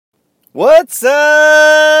What's up,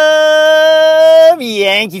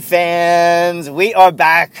 Yankee fans? We are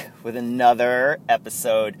back with another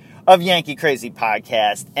episode of Yankee Crazy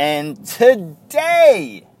Podcast, and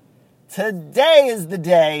today is the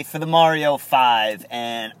day for the Mario 5,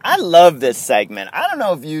 and I love this segment. I don't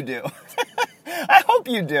know if you do. I hope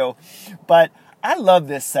you do, but I love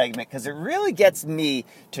this segment because it really gets me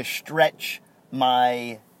to stretch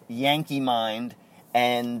my Yankee mind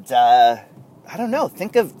and, I don't know,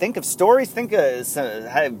 think of stories,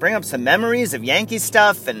 bring up some memories of Yankee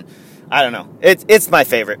stuff, and I don't know. It's my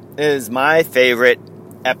favorite. It is my favorite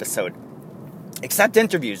episode. Except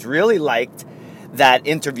interviews. Really liked that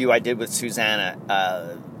interview I did with Susanna,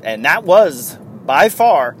 and that was, by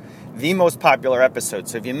far, the most popular episode.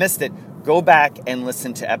 So if you missed it, go back and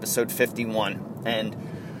listen to episode 51. And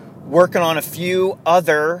working on a few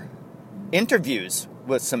other interviews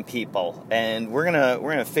with some people, and we're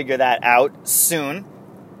gonna figure that out soon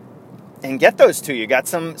and get those to you. Got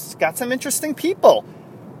some interesting people,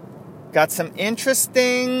 got some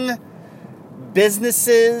interesting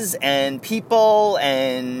businesses and people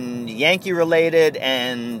and Yankee related,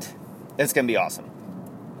 and it's gonna be awesome.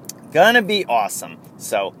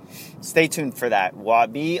 So stay tuned for that.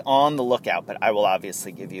 Be on the lookout, but I will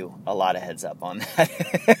obviously give you a lot of heads up on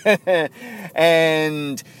that.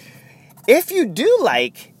 And if you do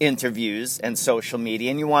like interviews and social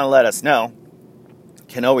media and you want to let us know, you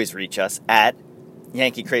can always reach us at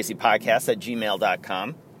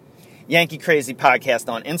yankeecrazypodcast@gmail.com, Yankee Crazy Podcast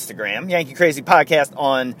on Instagram, Yankee Crazy Podcast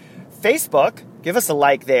on Facebook. Give us a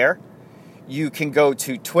like there. You can go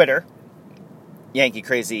to Twitter, Yankee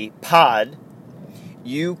Crazy Pod.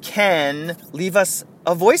 You can leave us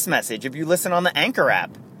a voice message if you listen on the Anchor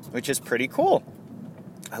app, which is pretty cool.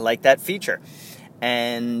 I like that feature.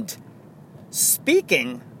 And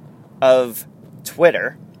speaking of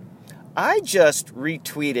Twitter, I just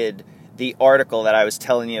retweeted the article that I was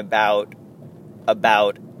telling you about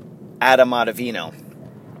Adam Ottavino,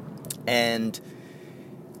 and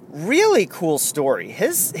really cool story.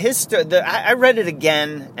 I read it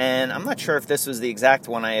again, and I'm not sure if this was the exact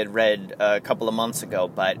one I had read a couple of months ago,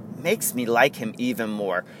 but makes me like him even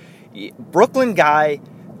more. Brooklyn guy.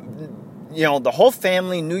 You know, the whole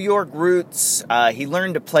family, New York roots. He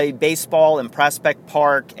learned to play baseball in Prospect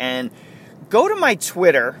Park. And go to my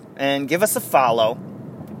Twitter and give us a follow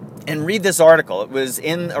and read this article. It was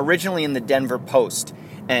originally in the Denver Post,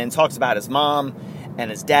 and talks about his mom and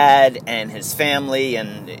his dad and his family.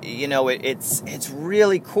 And, you know, it's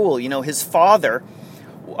really cool. You know, his father,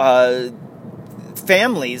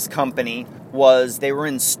 family's company they were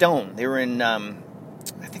in stone. They were in, I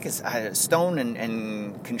think it's stone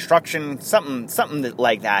and construction, something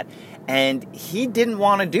like that. And he didn't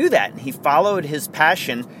want to do that. He followed his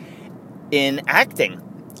passion in acting,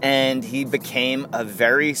 and he became a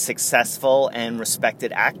very successful and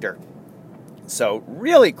respected actor. So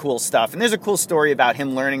really cool stuff. And there's a cool story about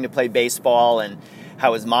him learning to play baseball and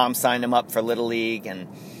how his mom signed him up for Little League. And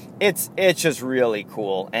it's just really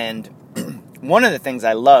cool. And one of the things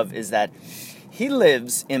I love is that he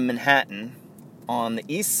lives in Manhattan on the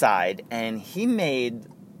east side, and he made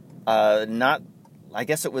I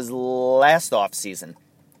guess it was last off season.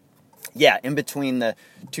 Yeah, in between the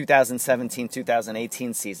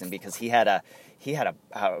 2017-2018 season, because he had a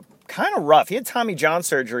kind of rough. He had Tommy John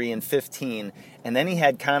surgery in 2015, and then he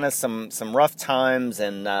had kind of some rough times,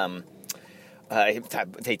 and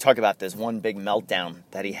they talk about this one big meltdown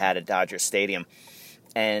that he had at Dodger Stadium,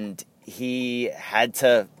 and he had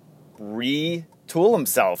to retool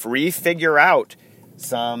himself, refigure out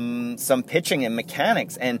some pitching and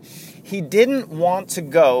mechanics, and he didn't want to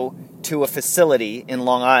go to a facility in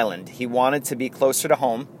Long Island. He wanted to be closer to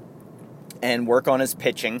home and work on his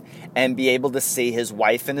pitching and be able to see his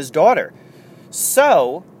wife and his daughter.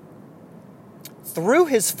 So, through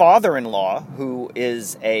his father-in-law, who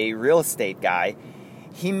is a real estate guy,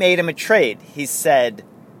 he made him a trade. He said,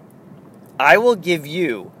 I will give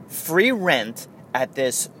you free rent at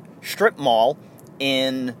this strip mall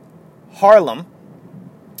in Harlem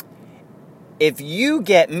if you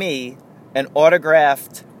get me an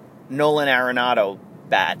autographed Nolan Arenado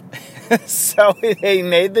bat. So they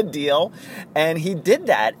made the deal, and he did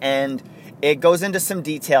that, and it goes into some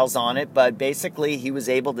details on it, but basically he was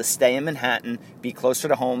able to stay in Manhattan, be closer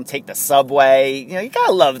to home, take the subway. You know, you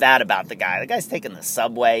gotta love that about the guy. The guy's taking the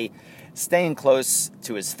subway, staying close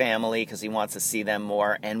to his family because he wants to see them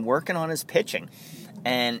more, and working on his pitching.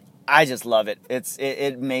 And I just love it.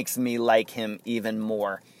 It makes me like him even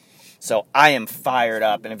more. So I am fired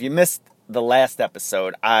up. And if you missed the last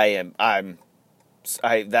episode, that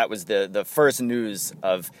was the first news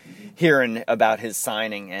of hearing about his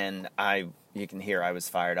signing, and I you can hear I was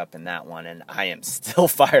fired up in that one, and I am still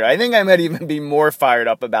fired. I think I might even be more fired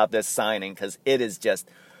up about this signing because it is just,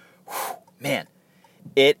 man,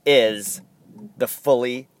 it is the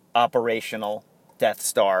fully operational Death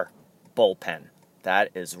Star bullpen. That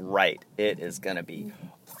is right. It is going to be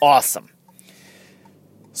awesome.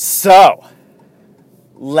 So,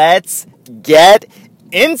 let's get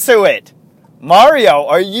into it. Mario,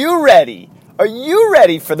 are you ready? Are you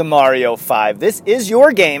ready for the Mario 5? This is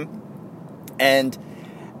your game. And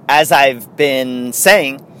as I've been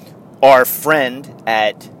saying, our friend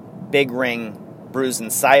at Big Ring Brews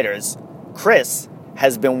and Ciders, Chris,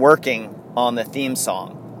 has been working on the theme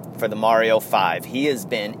song for the Mario 5. He has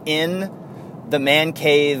been in the Man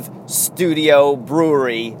Cave Studio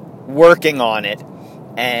Brewery working on it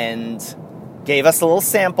and gave us a little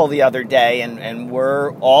sample the other day, and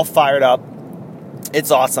we're all fired up.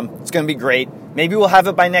 It's awesome. It's going to be great. Maybe we'll have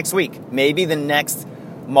it by next week. Maybe the next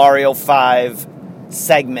Mario 5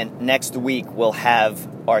 segment next week will have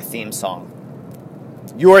our theme song.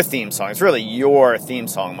 Your theme song. It's really your theme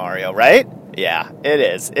song, Mario, right? Yeah, it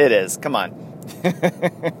is. It is. Come on.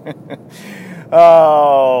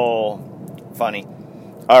 Oh, funny.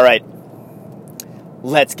 All right.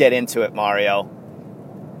 Let's get into it, Mario.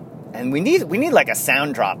 And we need like a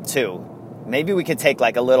sound drop too. Maybe we could take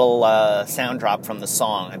like a little sound drop from the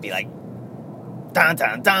song and be like, dun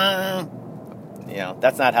dun dun. You know,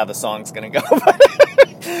 that's not how the song's going to go.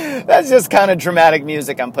 That's just kind of dramatic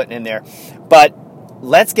music I'm putting in there. But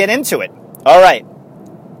let's get into it. All right.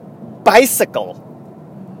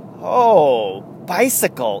 Bicycle. Oh,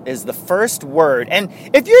 bicycle is the first word. And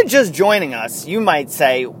if you're just joining us, you might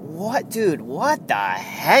say, what the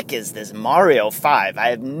heck is this Mario 5? I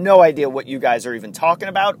have no idea what you guys are even talking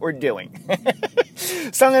about or doing.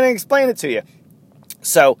 So I'm going to explain it to you.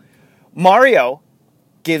 So Mario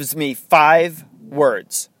gives me 5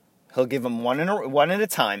 words. He'll give them one at a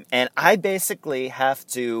time, and I basically have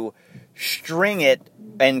to string it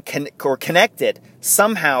and connect it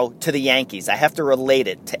somehow to the Yankees. I have to relate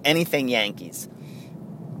it to anything Yankees.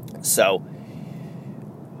 So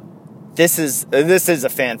this is a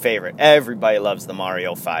fan favorite. Everybody loves the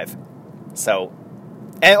Mario 5. So,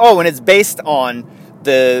 and it's based on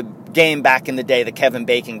the game back in the day, the Kevin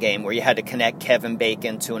Bacon game, where you had to connect Kevin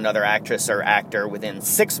Bacon to another actress or actor within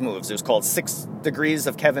 6 moves. It was called 6 Degrees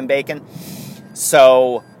of Kevin Bacon.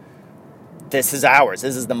 So this is ours.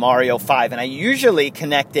 This is the Mario 5. And I usually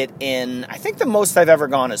connect it in, I think the most I've ever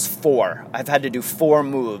gone is 4. I've had to do 4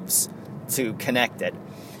 moves to connect it.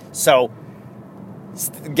 So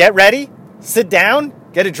get ready, sit down,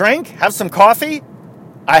 get a drink, have some coffee.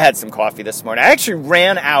 I had some coffee this morning. I actually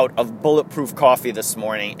ran out of Bulletproof coffee this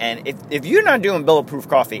morning, and if you're not doing Bulletproof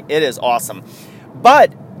coffee, it is awesome.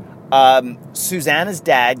 But Susanna's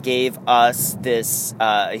dad gave us this.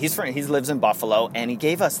 He lives in Buffalo, and he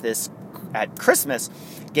gave us this at Christmas.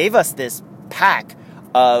 Gave us this pack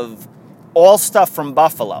of all stuff from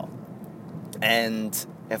Buffalo, and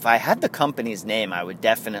if I had the company's name, I would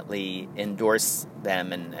definitely endorse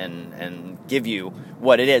them and give you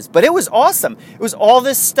what it is. But it was awesome. It was all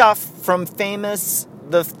this stuff from famous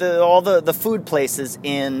all the food places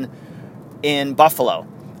in Buffalo,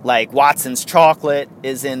 like Watson's Chocolate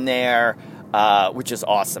is in there, which is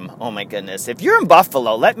awesome. Oh my goodness! If you're in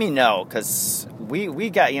Buffalo, let me know, because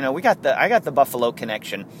I got the Buffalo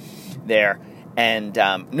connection there. And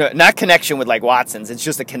no, not connection with like Watson's. It's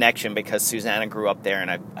just a connection because Susanna grew up there, and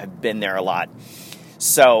I've been there a lot.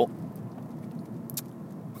 So,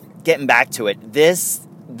 getting back to it, this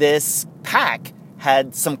pack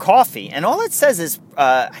had some coffee, and all it says is,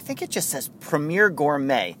 I think it just says Premier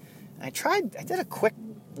Gourmet. I did a quick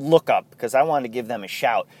look up because I wanted to give them a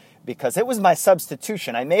shout, because it was my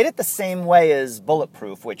substitution. I made it the same way as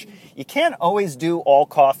Bulletproof, which you can't always do all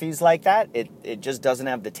coffees like that. It just doesn't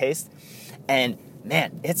have the taste. And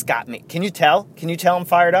man, it's got me. Can you tell? Can you tell I'm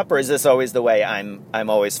fired up, or is this always the way I'm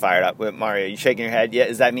always fired up? With Mario, you shaking your head? Yeah.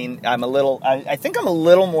 Does that mean I'm a little? I think I'm a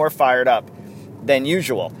little more fired up than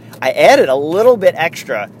usual. I added a little bit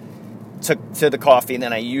extra to the coffee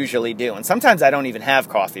than I usually do, and sometimes I don't even have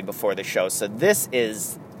coffee before the show. So this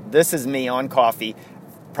is me on coffee.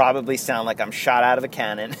 Probably sound like I'm shot out of a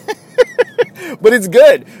cannon, but it's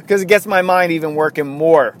good because it gets my mind even working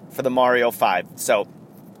more for the Mario 5. So.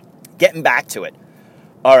 Getting back to it.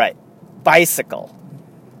 All right. Bicycle.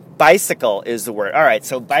 Bicycle is the word. All right.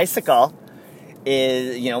 So bicycle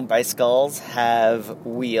is, bicycles have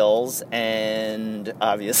wheels, and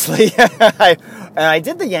obviously, I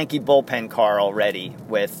did the Yankee bullpen car already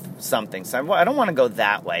with something, so I don't want to go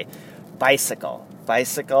that way. Bicycle,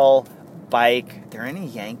 bike. Are there any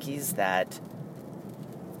Yankees that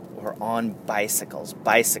or on bicycles?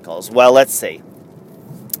 Well, let's see.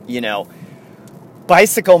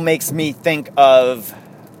 Bicycle makes me think of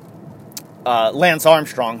Lance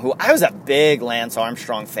Armstrong, who I was a big Lance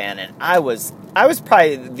Armstrong fan, and I was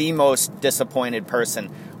probably the most disappointed person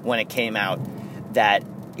when it came out that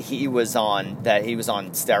he was on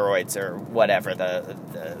steroids or whatever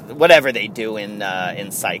whatever they do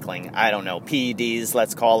in cycling. I don't know, PEDs,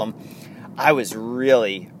 let's call them. I was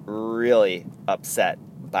really, really upset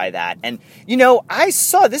by that. And I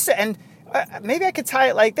saw this, and maybe I could tie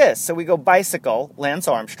it like this. So we go bicycle, Lance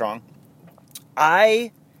Armstrong.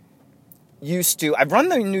 I've run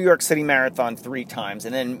the New York City Marathon 3 times,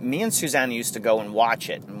 and then me and Susanna used to go and watch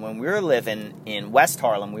it. And when we were living in West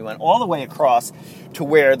Harlem, we went all the way across to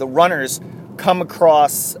where the runners come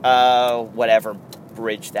across whatever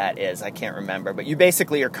bridge that is. I can't remember. But you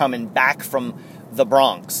basically are coming back from the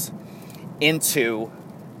Bronx into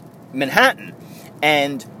Manhattan.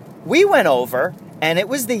 And we went over, and it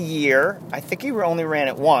was the year, I think he only ran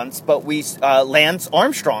it once, but Lance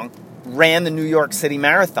Armstrong ran the New York City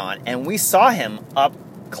Marathon, and we saw him up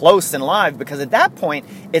close and live, because at that point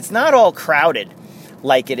it's not all crowded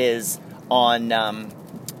like it is on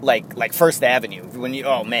like First Avenue.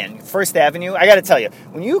 First Avenue, I got to tell you,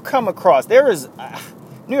 when you come across, there is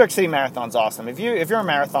New York City Marathon's awesome. If you're a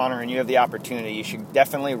marathoner and you have the opportunity, you should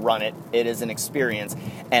definitely run it. It is an experience,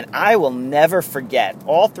 and I will never forget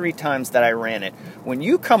all 3 times that I ran it. When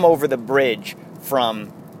you come over the bridge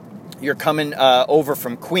you're coming over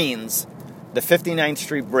from Queens, the 59th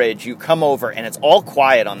Street Bridge. You come over, and it's all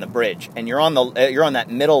quiet on the bridge, and you're on that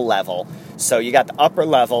middle level. So you got the upper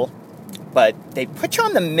level, but they put you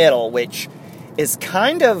on the middle, which is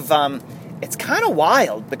kind of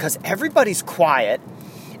wild, because everybody's quiet,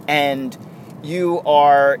 and you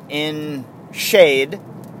are in shade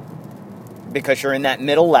because you're in that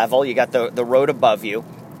middle level. You got the road above you,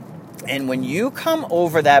 and when you come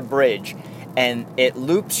over that bridge, and it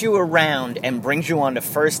loops you around and brings you onto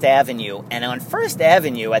First Avenue. And on First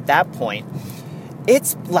Avenue, at that point,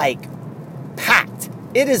 it's like packed.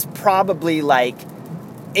 It is probably like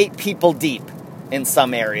 8 people deep in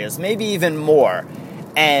some areas, maybe even more.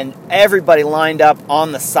 And everybody lined up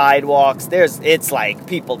on the sidewalks. It's like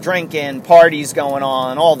people drinking, parties going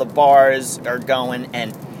on, all the bars are going,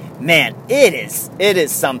 and man, it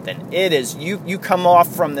is something. It is, you come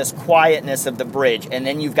off from this quietness of the bridge, and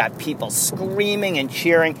then you've got people screaming and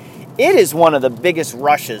cheering. It is one of the biggest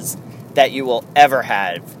rushes that you will ever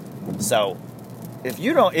have. So, if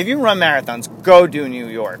you run marathons, go do New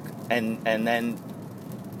York, and then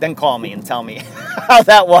call me and tell me how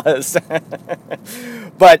that was.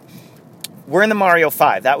 But we're in the Mario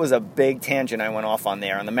 5. That was a big tangent I went off on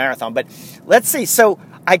there on the marathon. But let's see. So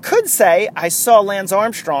I could say I saw Lance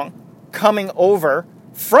Armstrong coming over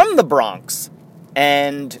from the Bronx.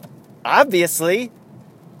 And obviously,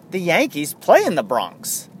 the Yankees play in the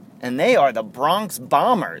Bronx. And they are the Bronx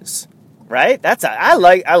Bombers, right? I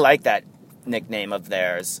like that nickname of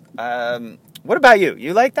theirs. What about you?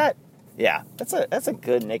 You like that? Yeah, that's a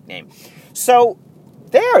good nickname. So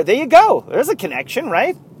there you go. There's a connection,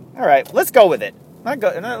 right? All right, let's go with it.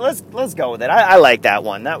 Let's go with it. I like that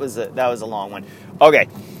one. That was a long one. Okay,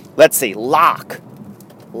 let's see. Lock.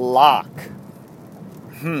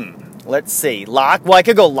 Let's see. Lock. Well, I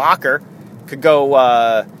could go locker. Could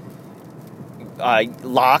go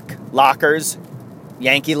lockers,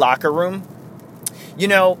 Yankee locker room.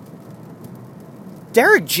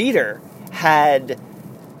 Derek Jeter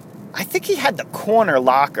I think he had the corner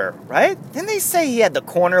locker, right? Didn't they say he had the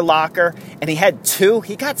corner locker and he had 2?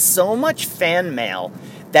 He got so much fan mail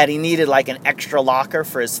that he needed like an extra locker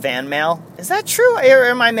for his fan mail. Is that true, or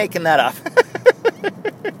am I making that up?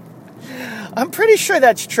 I'm pretty sure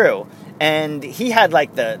that's true. And he had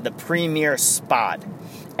like the premier spot.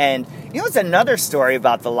 And it's another story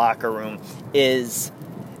about the locker room is,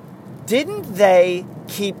 didn't they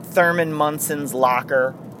keep Thurman Munson's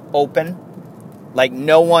locker open? Like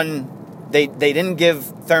they didn't give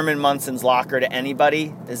Thurman Munson's locker to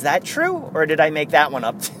anybody. Is that true? Or did I make that one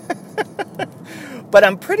up? But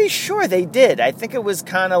I'm pretty sure they did. I think it was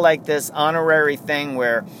kind of like this honorary thing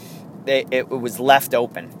where it was left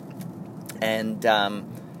open. And,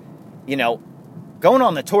 going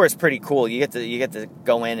on the tour is pretty cool. You get to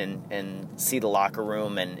go in and see the locker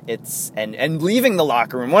room, and and leaving the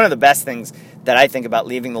locker room. One of the best things that I think about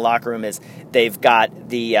leaving the locker room is they've got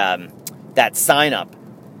the that sign up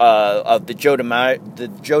of the Joe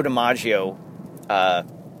DiMaggio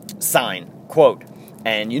sign quote,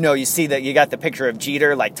 and you see that you got the picture of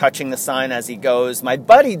Jeter like touching the sign as he goes. My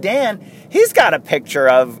buddy Dan, he's got a picture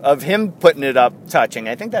of him putting it up, touching.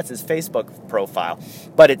 I think that's his Facebook profile,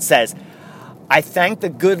 but it says, I thank the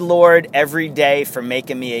good Lord every day for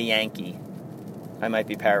making me a Yankee. I might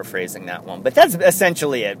be paraphrasing that one, but that's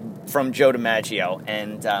essentially it from Joe DiMaggio.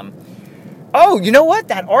 And, you know what?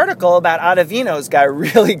 That article about Ottavino's got a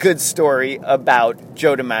really good story about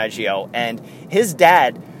Joe DiMaggio. And his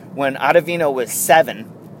dad, when Ottavino was 7,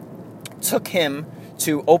 took him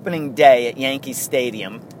to opening day at Yankee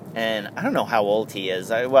Stadium. And I don't know how old he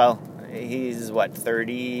is. He's,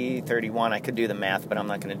 30, 31. I could do the math, but I'm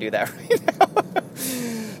not going to do that right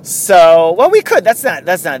now. So, we could. That's not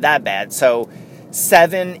that bad. So,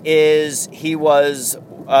 7 is, he was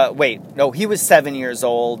 7 years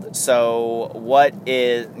old. So what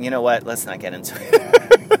is, you know what? Let's not get into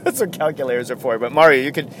it. That's what calculators are for. But Mario,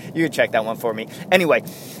 you could check that one for me. Anyway,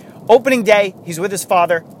 opening day, he's with his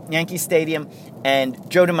father, Yankee Stadium,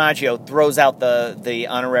 and Joe DiMaggio throws out the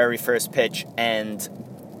honorary first pitch, and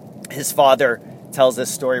his father tells this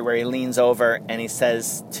story where he leans over and he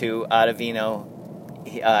says to Ottavino,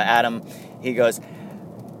 Adam, he goes,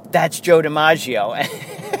 "That's Joe DiMaggio."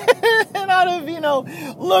 And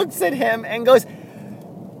Ottavino looks at him and goes,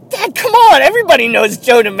 "Dad, come on, everybody knows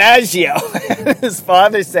Joe DiMaggio." His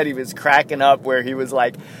father said he was cracking up, where he was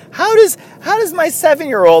like, how does my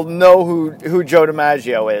 7-year-old know who Joe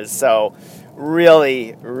DiMaggio is? So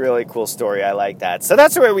really, really cool story. I like that. So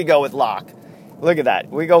that's where we go with Locke. Look at that.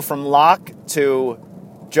 We go from Locke to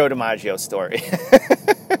Joe DiMaggio story.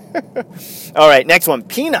 All right, next one,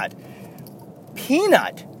 Peanut.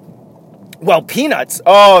 Well, Peanuts.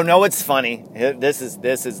 Oh no, it's funny. This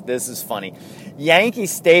is funny. Yankee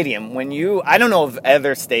Stadium. I don't know if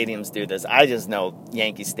other stadiums do this. I just know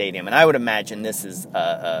Yankee Stadium, and I would imagine this is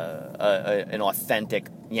an authentic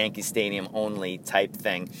Yankee Stadium only type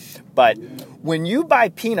thing. But when you buy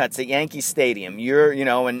peanuts at Yankee Stadium,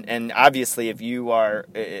 and obviously if you are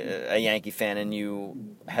a Yankee fan and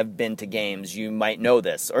you have been to games, you might know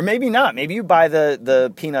this, or maybe not. Maybe you buy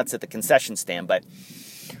the peanuts at the concession stand, but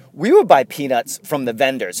we would buy peanuts from the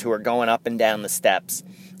vendors who are going up and down the steps.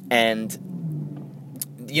 And,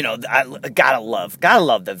 I gotta love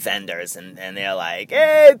the vendors. And they're like,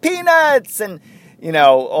 "Hey, peanuts!" And,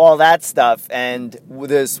 all that stuff. And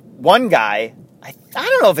there's one guy, I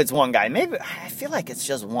don't know if it's one guy. Maybe, I feel like it's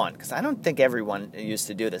just one, because I don't think everyone used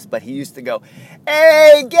to do this. But he used to go,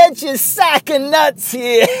 "Hey, get your sack of nuts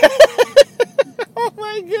here." Oh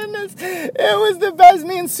my goodness. It was the best.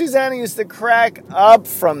 Me and Susanna used to crack up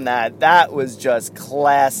from that. That was just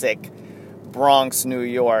classic Bronx, New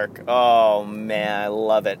York. Oh man, I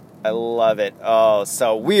love it. Oh,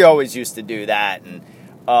 so we always used to do that. And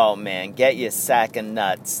oh man, get your sack of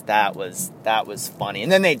nuts. That was funny.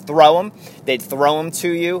 And then they'd throw them to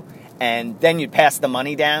you, and then you'd pass the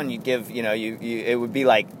money down. You'd give, it would be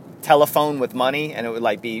like telephone with money, and it would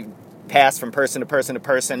like be pass from person to person to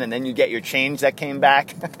person, and then you get your change that came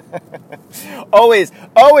back. always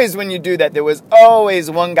when you do that, there was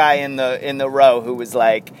always one guy in the row who was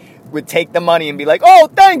like, would take the money and be like, "Oh,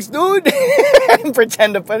 thanks, dude," and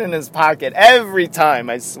pretend to put it in his pocket every time,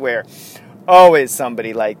 I swear. Always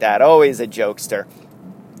somebody like that, always a jokester.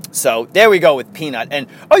 So there we go with Peanut. And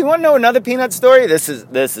you want to know another Peanut story? This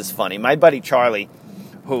is funny. My buddy Charlie,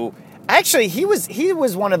 who actually, he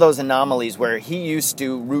was one of those anomalies where he used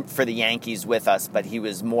to root for the Yankees with us, but he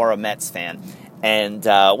was more a Mets fan. And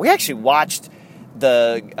we actually watched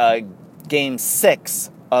the Game 6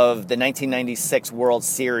 of the 1996 World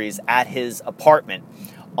Series at his apartment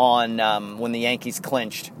on when the Yankees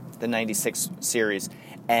clinched the 96 series.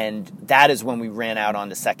 And that is when we ran out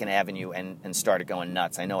onto 2nd Avenue and started going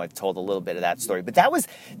nuts. I know I've told a little bit of that story, but that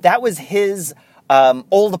was his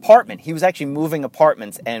old apartment. He was actually moving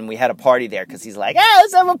apartments, and we had a party there because he's like,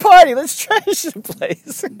 let's have a party. Let's trash the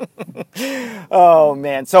place. Oh,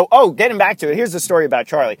 man. So, getting back to it, here's the story about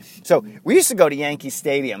Charlie. So we used to go to Yankee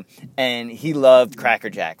Stadium, and he loved Cracker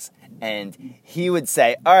Jacks. And he would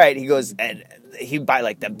say, all right, he goes, and he'd buy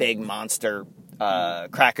like the big monster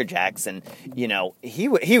Cracker Jacks. And, he's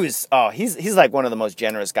like one of the most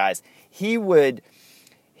generous guys. He would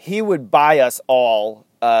buy us all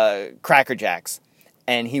Cracker Jacks,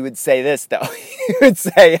 and he would say this though. He would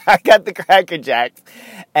say, "I got the Cracker Jacks,"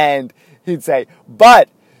 and he'd say, "But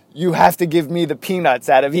you have to give me the peanuts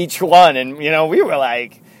out of each one." And we were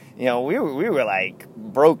like, we were like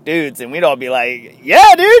broke dudes, and we'd all be like,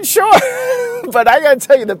 "Yeah, dude, sure." But I gotta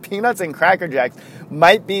tell you, the peanuts and Cracker Jacks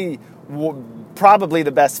might be probably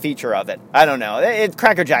the best feature of it. I don't know.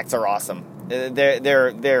 Cracker Jacks are awesome.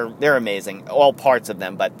 They're amazing, all parts of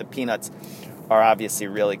them, but the peanuts are obviously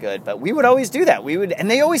really good. But we would always do that. And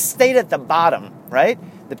they always stayed at the bottom, right?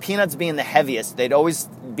 The peanuts being the heaviest, they'd always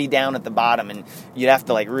be down at the bottom, and you'd have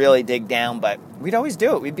to like really dig down, but we'd always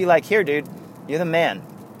do it. We'd be like, "Here, dude, you're the man.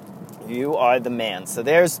 You are the man. So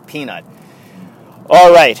there's Peanut.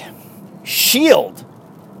 All right. Shield.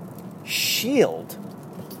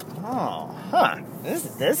 Oh, huh.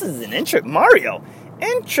 This is an Mario.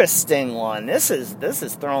 Interesting one. This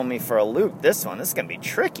is throwing me for a loop. This is gonna be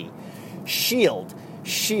tricky. Shield.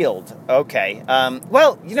 Okay.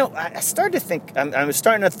 Well, I started to think. I was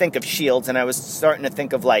starting to think of shields, and I was starting to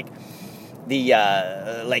think of the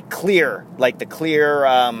clear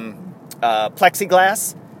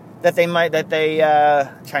plexiglass that they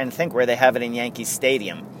trying to think where they have it in Yankee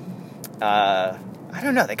Stadium. I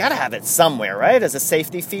don't know. They got to have it somewhere, right? As a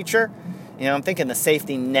safety feature. I'm thinking the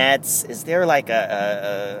safety nets. Is there like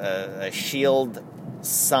a shield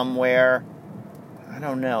somewhere? I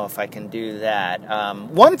don't know if I can do that.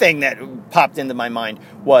 One thing that popped into my mind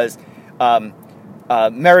was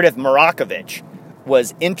Meredith Marakovich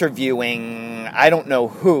was interviewing I don't know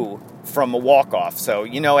who from a walk-off. So,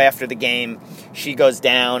 after the game, she goes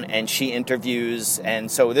down and she interviews. And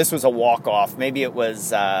so this was a walk-off. Maybe it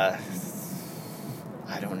was... I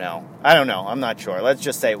don't know. I'm not sure. Let's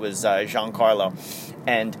just say it was Giancarlo.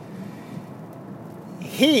 And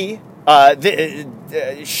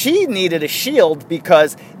she needed a shield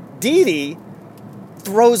because Didi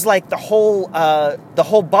throws the whole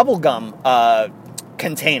bubblegum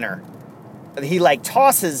container. He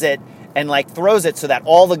tosses it and throws it so that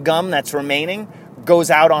all the gum that's remaining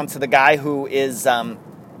goes out onto the guy who is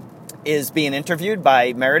being interviewed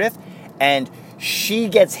by Meredith, and she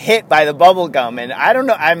gets hit by the bubble gum, and I don't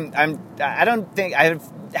know. I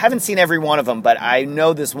haven't seen every one of them, but I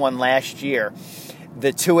know this one last year.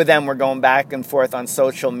 The two of them were going back and forth on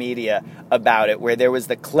social media about it, where there was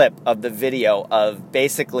the clip of the video of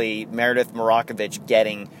basically Meredith Marakovich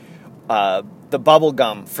getting the bubble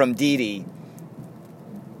gum from Didi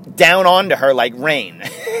down onto her like rain.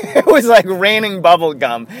 It was like raining bubble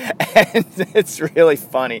gum, and it's really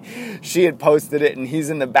funny. She had posted it, and he's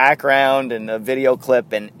in the background in the video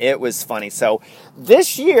clip, and it was funny. So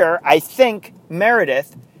this year, I think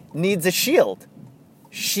Meredith needs a shield.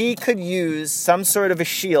 She could use some sort of a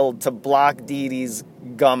shield to block Didi's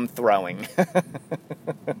gum throwing.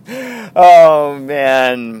 Oh,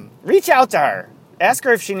 man. Reach out to her. Ask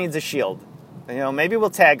her if she needs a shield. Maybe we'll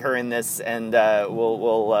tag her in this, and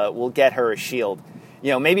we'll get her a shield.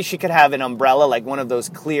 Maybe she could have an umbrella, like one of those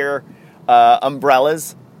clear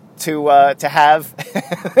umbrellas to have,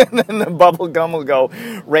 and then the bubble gum will go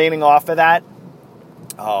raining off of that.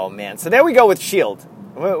 Oh man! So there we go with shield.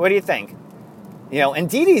 What do you think? And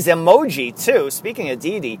Didi's emoji too. Speaking of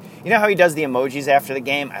Didi, how he does the emojis after the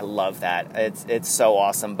game? I love that. It's so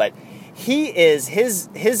awesome. But he is his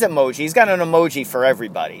emoji. He's got an emoji for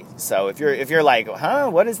everybody. So if you're like, huh,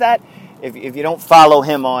 what is that? If you don't follow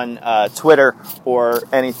him on Twitter or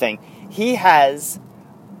anything, he has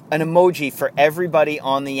an emoji for everybody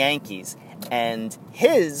on the Yankees, and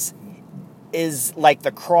his is like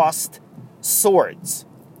the crossed swords.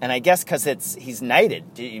 And I guess because he's knighted.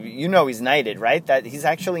 He's knighted, right? That he's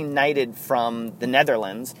actually knighted from the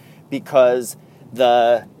Netherlands because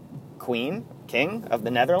the king of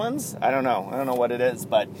the Netherlands. I don't know what it is,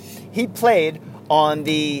 but he played on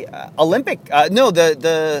the Olympic, not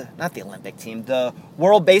the Olympic team, the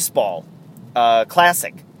World Baseball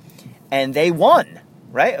Classic, and they won.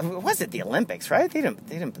 Right? Was it the Olympics? Right? They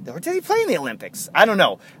didn't. Or did he play in the Olympics? I don't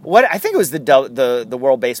know. I think it was the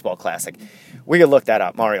World Baseball Classic. We could look that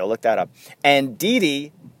up, Mario. Look that up. And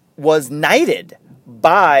Didi was knighted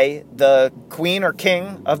by the Queen or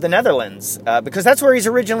King of the Netherlands because that's where he's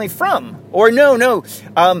originally from. Or no,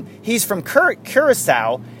 he's from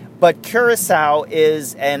Curacao. But Curacao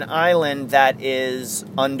is an island that is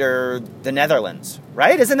under the Netherlands,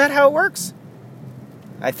 right? Isn't that how it works?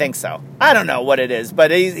 I think so. I don't know what it is,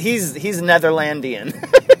 but he's Netherlandian.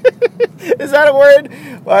 Is that a word?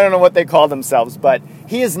 Well, I don't know what they call themselves, but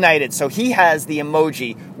he is knighted. So he has the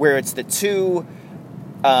emoji where it's the two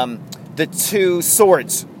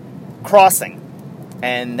swords crossing,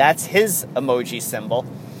 and that's his emoji symbol.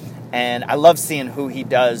 And I love seeing who he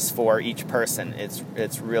does for each person.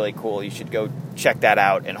 It's really cool. You should go check that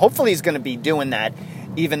out. And hopefully he's going to be doing that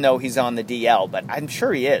even though he's on the DL. But I'm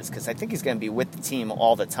sure he is, because I think he's going to be with the team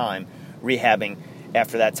all the time, rehabbing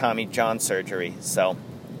after that Tommy John surgery. So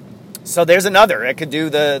there's another. It could do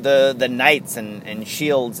the knights and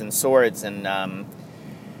shields and swords. And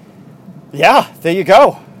yeah, there you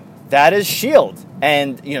go. That is Shield.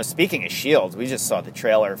 And, speaking of Shield, we just saw the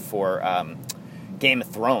trailer for Game of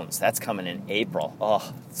Thrones. That's coming in April.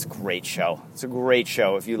 Oh, it's a great show. It's a great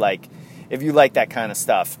show. If you like that kind of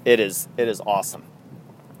stuff, it is awesome.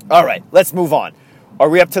 All right, let's move on. Are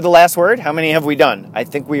we up to the last word? How many have we done? I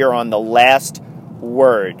think we are on the last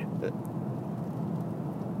word.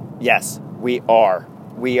 Yes, we are.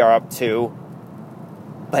 We are up to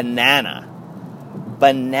banana.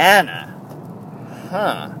 Banana.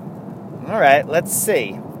 Huh. All right, let's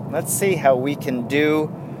see. Let's see how we can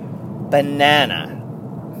do banana.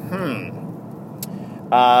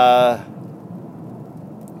 Well,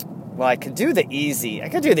 I could do the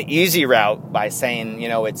easy route by saying,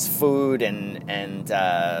 it's food and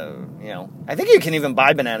I think you can even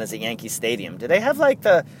buy bananas at Yankee Stadium. Do they have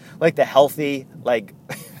the healthy,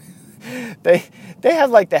 they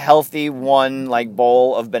have the healthy one,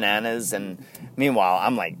 bowl of bananas? And meanwhile,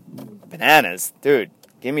 I'm like, bananas? Dude,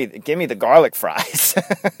 give me the garlic fries.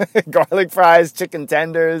 Garlic fries, chicken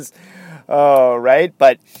tenders. Oh, right?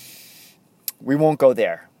 But we won't go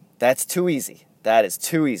there. That's too easy. That is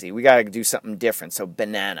too easy. We got to do something different. So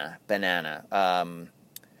banana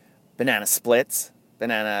splits,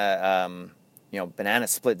 banana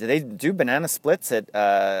split. Do they do banana splits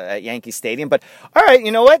at Yankee Stadium? But all right,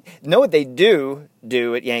 you know what? What they do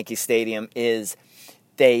at Yankee Stadium is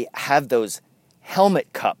they have those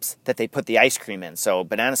helmet cups that they put the ice cream in. So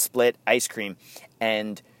banana split, ice cream,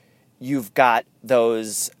 and you've got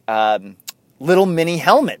those little mini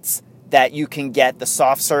helmets that you can get the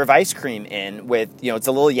soft serve ice cream in with, it's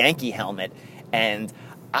a little Yankee helmet. And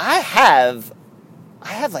I have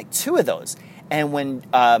two of those. And when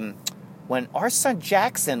our son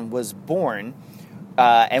Jackson was born,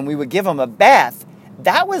 and we would give him a bath,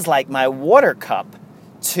 that was like my water cup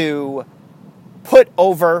to put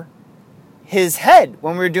over his head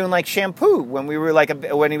when we were doing shampoo, when we were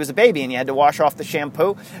when he was a baby and you had to wash off the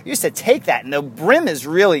shampoo. I used to take that, and the brim is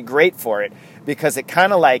really great for it because it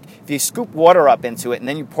kind of if you scoop water up into it and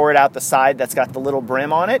then you pour it out the side that's got the little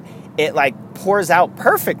brim on it, it pours out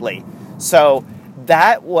perfectly. So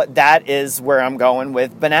that is where I'm going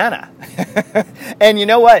with banana. And you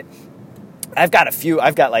know what? I've got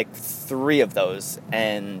 3 of those,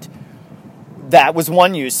 and that was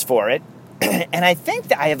one use for it. And I think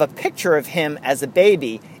that I have a picture of him as a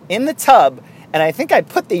baby in the tub, and I think I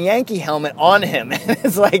put the Yankee helmet on him. And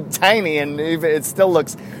it's tiny, and it still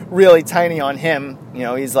looks really tiny on him.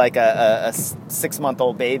 He's a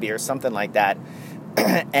 6-month-old baby or something like that.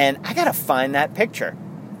 And I got to find that picture.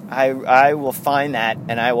 I will find that,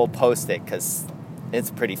 and I will post it because it's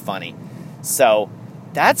pretty funny. So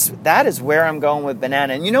that is where I'm going with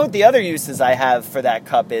banana. And you know what the other uses I have for that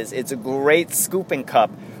cup is? It's a great scooping cup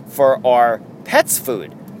for our pets'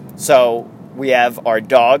 food. So we have our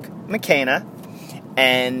dog, McKenna,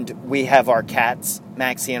 and we have our cats,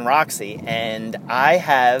 Maxie and Roxy. And I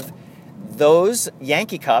have those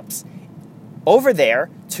Yankee cups over there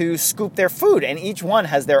to scoop their food. And each one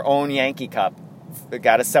has their own Yankee cup. We've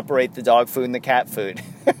got to separate the dog food and the cat food.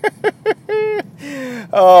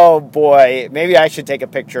 Oh, boy. Maybe I should take a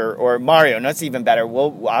picture. Or Mario, that's even better.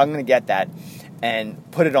 I'm going to get that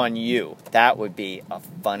and put it on you. That would be a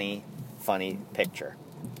funny, funny picture.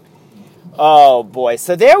 Oh, boy.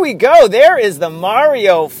 So there we go. There is the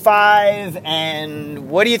Mario 5. And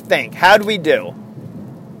what do you think? How'd we do?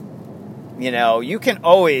 You can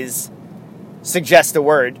always suggest a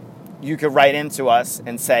word. You could write into us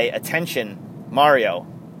and say, attention, Mario,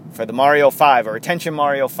 for the Mario 5, or attention,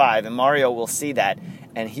 Mario 5. And Mario will see that,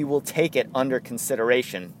 and he will take it under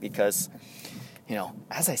consideration because,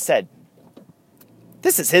 as I said,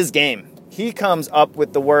 this is his game. He comes up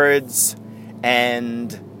with the words,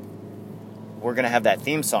 and we're going to have that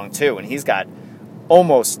theme song too, and he's got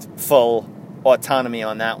almost full autonomy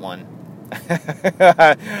on that one.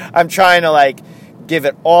 I'm trying to give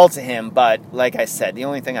it all to him, but like I said, the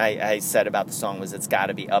only thing I said about the song was it's got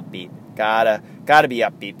to be upbeat. Gotta be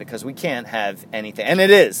upbeat because we can't have anything, and it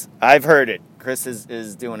is. I've heard it. Chris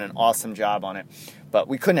is doing an awesome job on it, but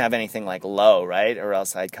we couldn't have anything low, right? Or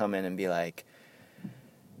else I'd come in and be like,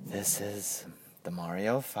 this is the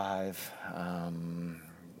Mario 5.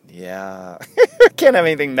 Yeah. Can't have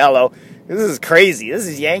anything mellow. This is crazy. This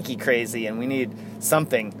is Yankee crazy, and we need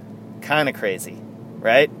something kind of crazy,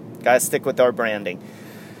 right? Gotta stick with our branding.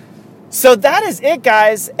 So that is it,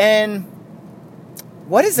 guys. And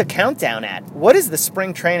what is the countdown at? What is the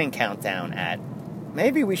spring training countdown at?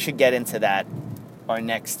 Maybe we should get into that our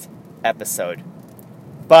next episode.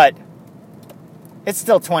 But it's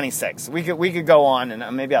still 26. We could go on,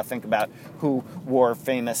 and maybe I'll think about who wore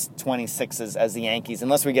famous 26s as the Yankees,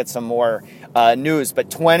 unless we get some more news.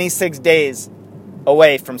 But 26 days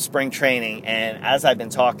away from spring training, and as I've been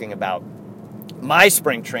talking about, my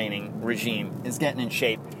spring training regime is getting in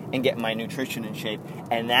shape and getting my nutrition in shape,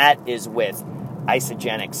 and that is with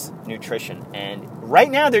Isagenix Nutrition. And right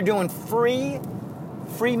now they're doing free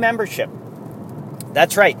membership.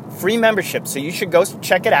 That's right, free membership. So you should go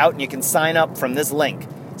check it out, and you can sign up from this link,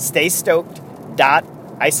 staystoked.io.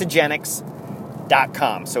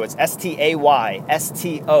 Isagenix.com. So it's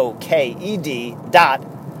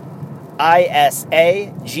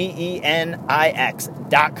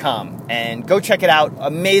STAYSTOKED.ISAGENIX.com. And go check it out.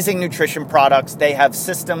 Amazing nutrition products. They have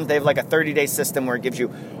systems. They have like a 30-day system where it gives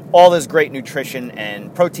you all this great nutrition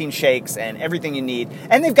and protein shakes and everything you need.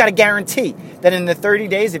 And they've got a guarantee that in the 30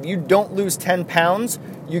 days, if you don't lose 10 pounds,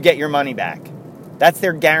 you get your money back. That's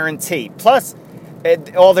their guarantee. Plus,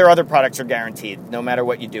 all their other products are guaranteed, no matter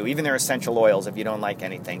what you do, even their essential oils if you don't like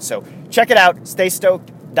anything. So check it out,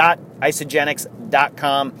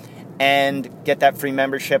 staystoked.isagenix.com, and get that free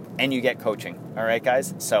membership, and you get coaching. All right,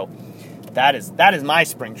 guys? So that is my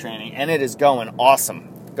spring training, and it is going awesome.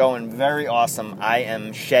 Going very awesome. I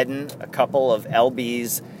am shedding a couple of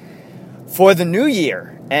LBs for the new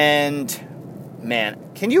year. And man,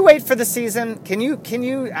 can you wait for the season? Can you?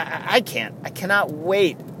 I can't. I cannot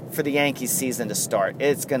wait for the Yankees season to start.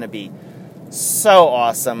 It's going to be so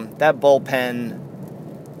awesome. That bullpen,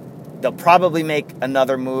 they'll probably make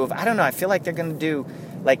another move. I don't know. I feel like they're going to do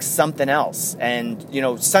like something else. And,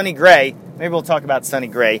 Sonny Gray, maybe we'll talk about Sonny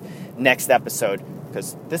Gray next episode,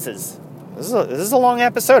 because this is a long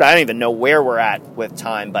episode. I don't even know where we're at with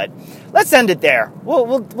time, but let's end it there.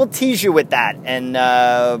 We'll tease you with that, and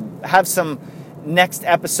have some next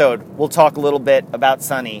episode. We'll talk a little bit about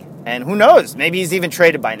Sonny, and who knows? Maybe he's even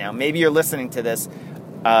traded by now. Maybe you're listening to this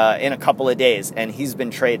in a couple of days, and he's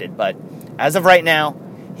been traded. But as of right now,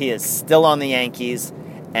 he is still on the Yankees,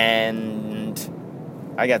 and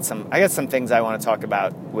I got some things I want to talk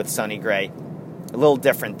about with Sonny Gray. A little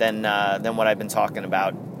different than what I've been talking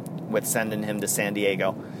about with sending him to San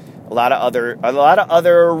Diego. A lot of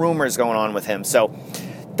other rumors going on with him. So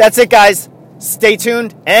that's it, guys. Stay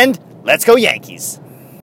tuned, and let's go Yankees.